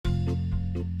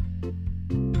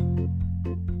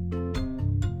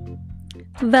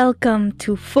Welcome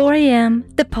to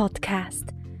 4am, the podcast.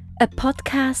 A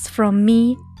podcast from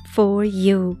me for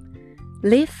you.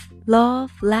 Live,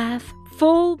 love, laugh,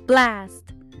 full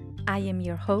blast. I am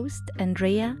your host,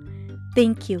 Andrea.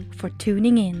 Thank you for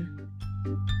tuning in.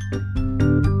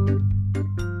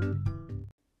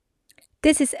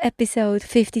 This is episode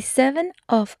 57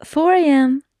 of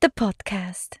 4am, the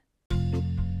podcast.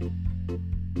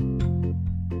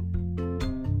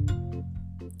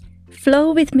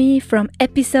 Flow with me from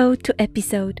episode to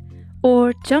episode,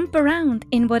 or jump around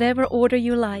in whatever order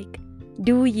you like.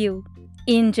 Do you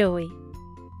enjoy?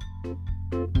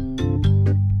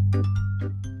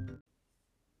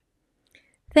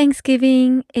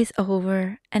 Thanksgiving is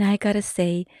over, and I gotta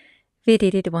say, we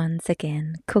did it once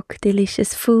again. Cooked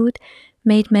delicious food,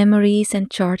 made memories, and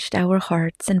charged our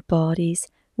hearts and bodies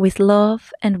with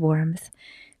love and warmth.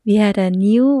 We had a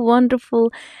new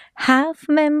wonderful half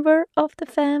member of the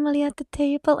family at the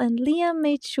table, and Liam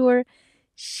made sure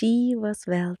she was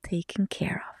well taken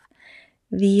care of.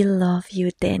 We love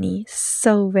you, Danny,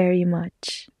 so very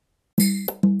much.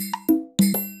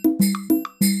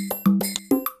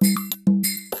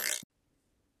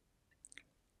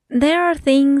 There are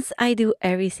things I do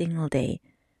every single day.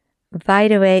 By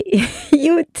the way,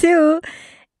 you too.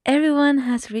 Everyone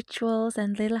has rituals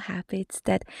and little habits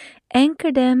that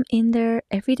anchor them in their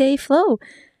everyday flow.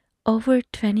 Over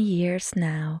 20 years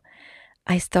now,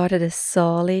 I started a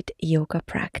solid yoga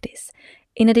practice.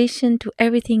 In addition to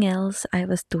everything else I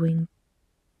was doing,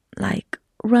 like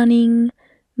running,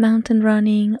 mountain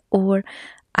running, or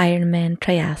Ironman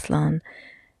triathlon.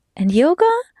 And yoga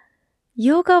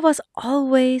was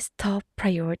always top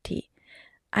priority.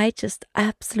 I just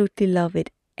absolutely love it.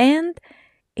 And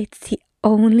it's the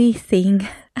only thing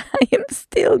I am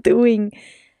still doing,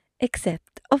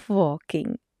 except of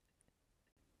walking.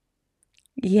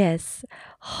 Yes,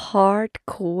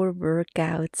 hardcore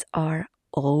workouts are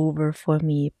over for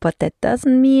me, but that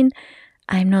doesn't mean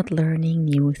I'm not learning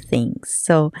new things.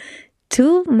 So,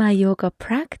 to my yoga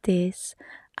practice,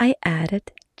 I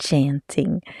added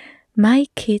chanting. My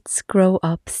kids grow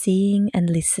up seeing and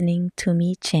listening to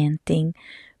me chanting,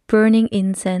 burning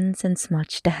incense and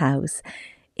smudge the house,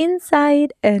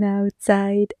 inside and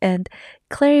outside, and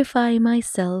clarify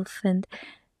myself and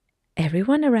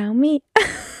everyone around me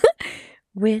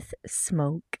with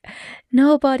smoke.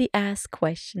 Nobody asks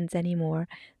questions anymore.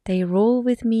 They roll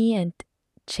with me and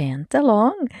chant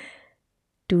along.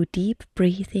 Do deep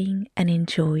breathing and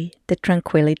enjoy the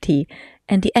tranquility.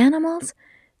 And the animals,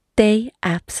 they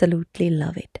absolutely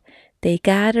love it. They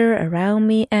gather around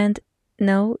me and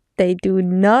no, they do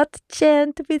not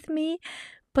chant with me,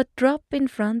 but drop in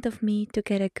front of me to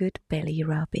get a good belly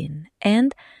rub in.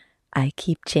 And I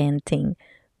keep chanting.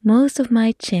 Most of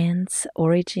my chants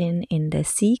origin in the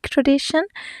Sikh tradition.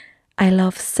 I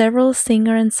love several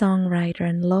singer and songwriter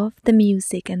and love the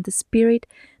music and the spirit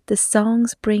the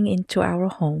songs bring into our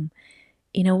home.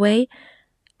 In a way,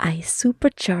 I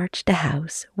supercharge the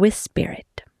house with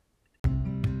spirit.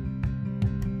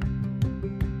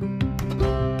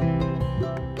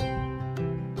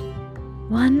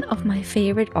 One of my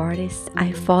favorite artists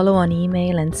I follow on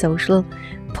email and social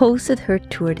posted her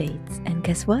tour dates, and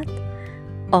guess what?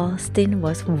 Austin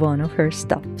was one of her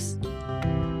stops.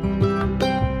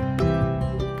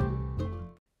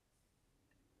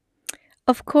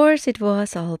 Of course, it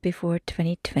was all before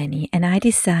 2020, and I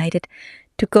decided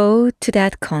to go to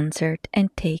that concert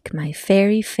and take my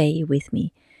fairy Faye with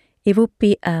me. It would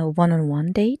be a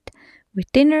one-on-one date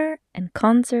with dinner and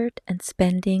concert and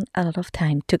spending a lot of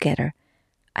time together.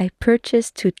 I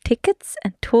purchased 2 tickets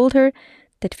and told her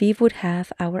that we would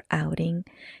have our outing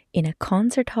in a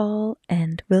concert hall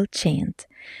and will chant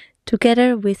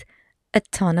together with a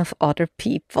ton of other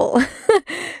people.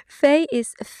 Faye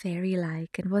is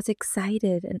fairy-like and was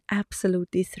excited and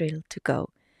absolutely thrilled to go.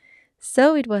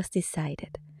 So it was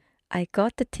decided. I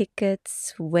got the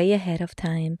tickets way ahead of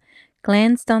time,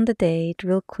 glanced on the date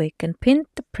real quick and pinned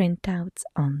the printouts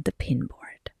on the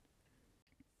pinboard.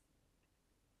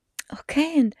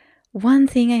 Okay, and one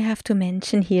thing I have to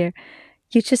mention here,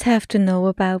 you just have to know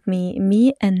about me.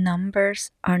 Me and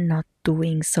numbers are not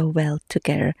doing so well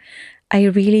together. I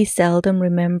really seldom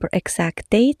remember exact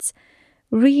dates,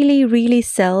 really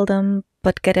seldom,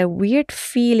 but get a weird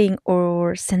feeling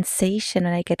or sensation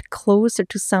when I get closer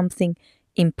to something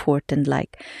important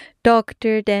like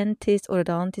doctor, dentist, or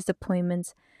dentist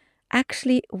appointments.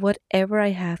 Actually, whatever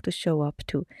I have to show up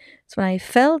to. So when I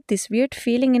felt this weird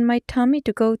feeling in my tummy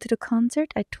to go to the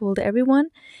concert, I told everyone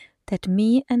that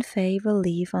me and Faye will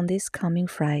leave on this coming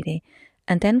Friday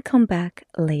and then come back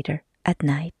later at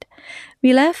night.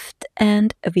 We left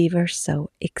and we were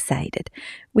so excited.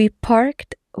 We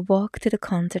parked walked to the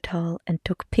concert hall and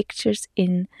took pictures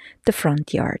in the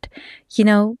front yard.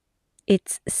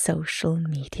 It's social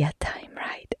media time,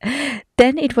 right?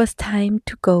 Then it was time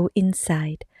to go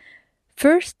inside.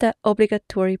 First, the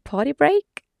obligatory potty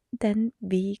break, then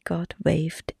we got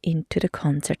waved into the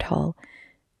concert hall.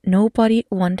 Nobody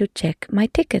wanted to check my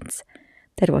tickets.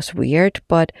 That was weird,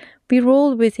 but we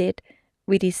rolled with it.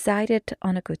 We decided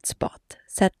on a good spot,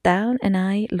 sat down, and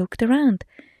I looked around.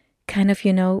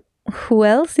 Who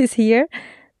else is here?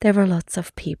 There were lots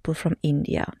of people from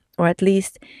India, or at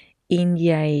least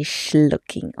India-ish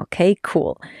looking. Okay,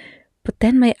 cool. But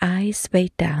then my eyes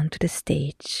went down to the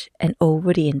stage and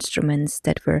over the instruments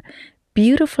that were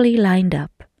beautifully lined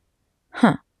up.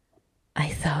 I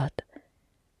thought,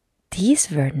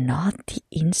 these were not the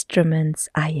instruments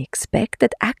I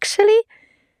expected. Actually,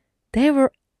 they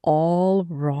were all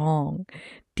wrong.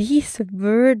 These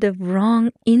were the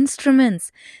wrong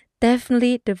instruments.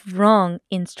 Definitely the wrong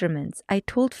instruments. I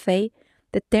told Faye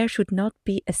that there should not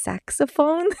be a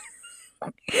saxophone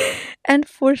and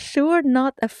for sure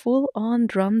not a full-on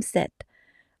drum set.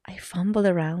 I fumbled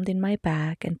around in my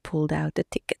bag and pulled out the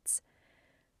tickets.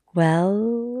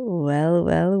 Well.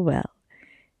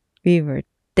 We were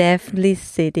definitely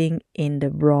sitting in the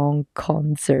wrong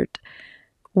concert.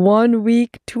 1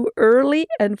 week too early,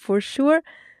 and for sure,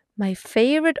 my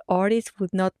favorite artist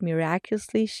would not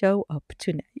miraculously show up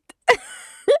tonight.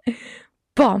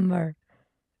 Bummer.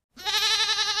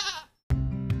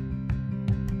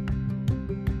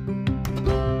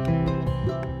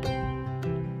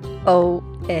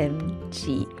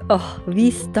 OMG. Oh, we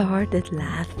started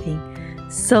laughing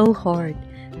so hard,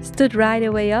 stood right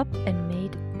away up and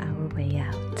made our way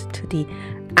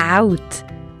out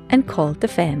and called the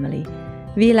family.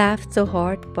 We laughed so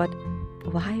hard, but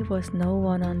why was no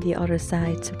one on the other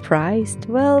side surprised?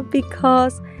 Well,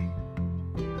 because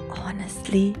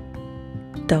honestly,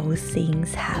 those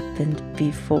things happened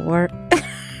before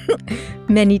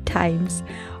many times.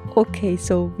 Okay,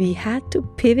 so we had to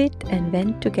pivot and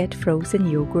went to get frozen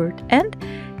yogurt and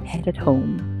headed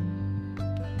home.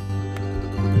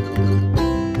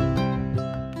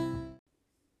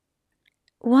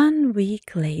 One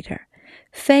week later,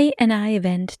 Faye and I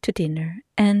went to dinner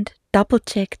and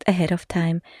double-checked ahead of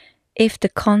time if the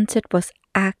concert was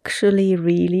actually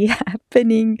really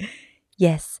happening.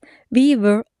 Yes, we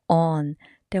were on.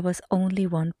 There was only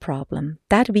one problem.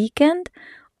 That weekend,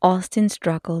 Austin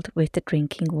struggled with the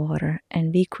drinking water,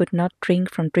 and we could not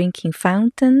drink from drinking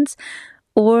fountains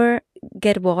or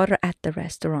get water at the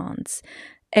restaurants.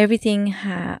 Everything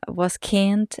was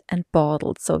canned and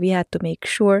bottled, so we had to make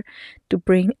sure to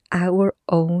bring our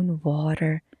own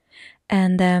water.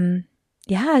 And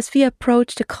as we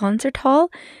approached the concert hall,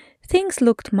 things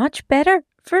looked much better.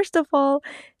 First of all,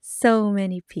 so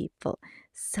many people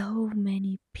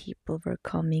were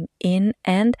coming in,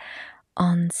 and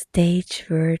on stage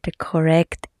were the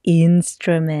correct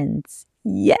instruments.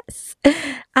 Yes!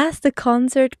 As the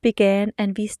concert began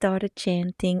and we started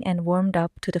chanting and warmed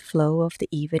up to the flow of the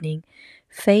evening,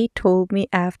 Faye told me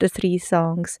after 3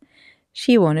 songs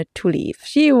she wanted to leave.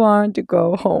 She wanted to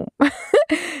go home.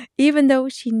 Even though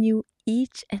she knew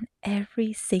each and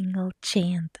every single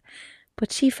chant.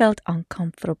 But she felt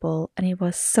uncomfortable and it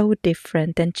was so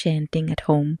different than chanting at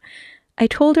home. I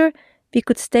told her we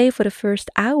could stay for the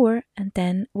first hour and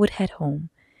then would head home.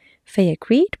 Faye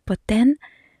agreed, but then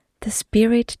the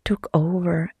spirit took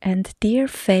over and dear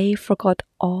Faye forgot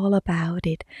all about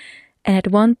it. And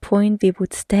at one point we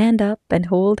would stand up and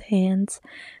hold hands.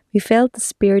 We felt the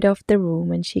spirit of the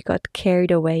room and she got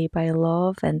carried away by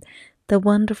love and the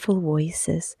wonderful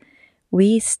voices.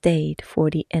 We stayed for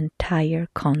the entire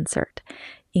concert,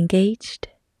 engaged,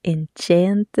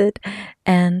 enchanted,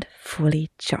 and fully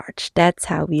charged. That's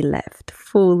how we left,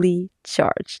 fully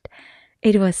charged.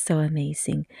 It was so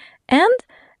amazing. And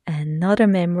another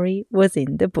memory was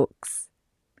in the books.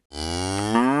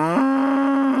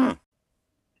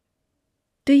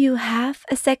 Do you have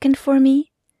a second for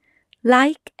me?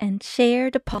 Like and share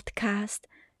the podcast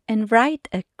and write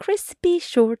a crispy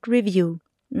short review.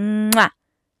 Mwah!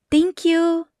 Thank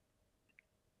you!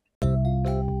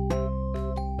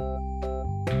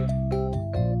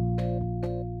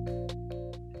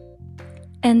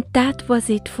 And that was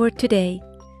it for today.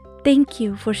 Thank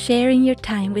you for sharing your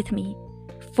time with me.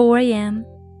 4 a.m.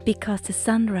 because the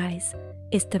sunrise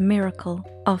is the miracle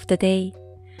of the day.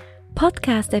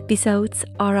 Podcast episodes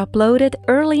are uploaded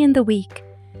early in the week,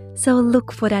 so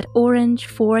look for that orange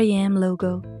 4 a.m.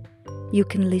 logo. You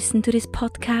can listen to this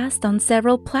podcast on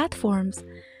several platforms,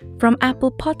 from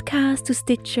Apple Podcasts to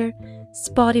Stitcher,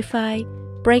 Spotify,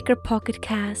 Breaker Pocket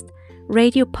Cast,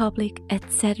 Radio Public,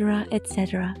 etc.,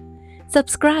 etc.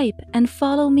 Subscribe and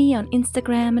follow me on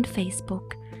Instagram and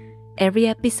Facebook. Every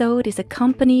episode is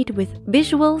accompanied with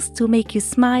visuals to make you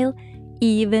smile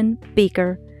even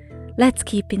bigger. Let's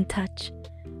keep in touch.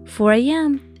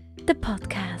 4am, the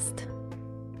podcast.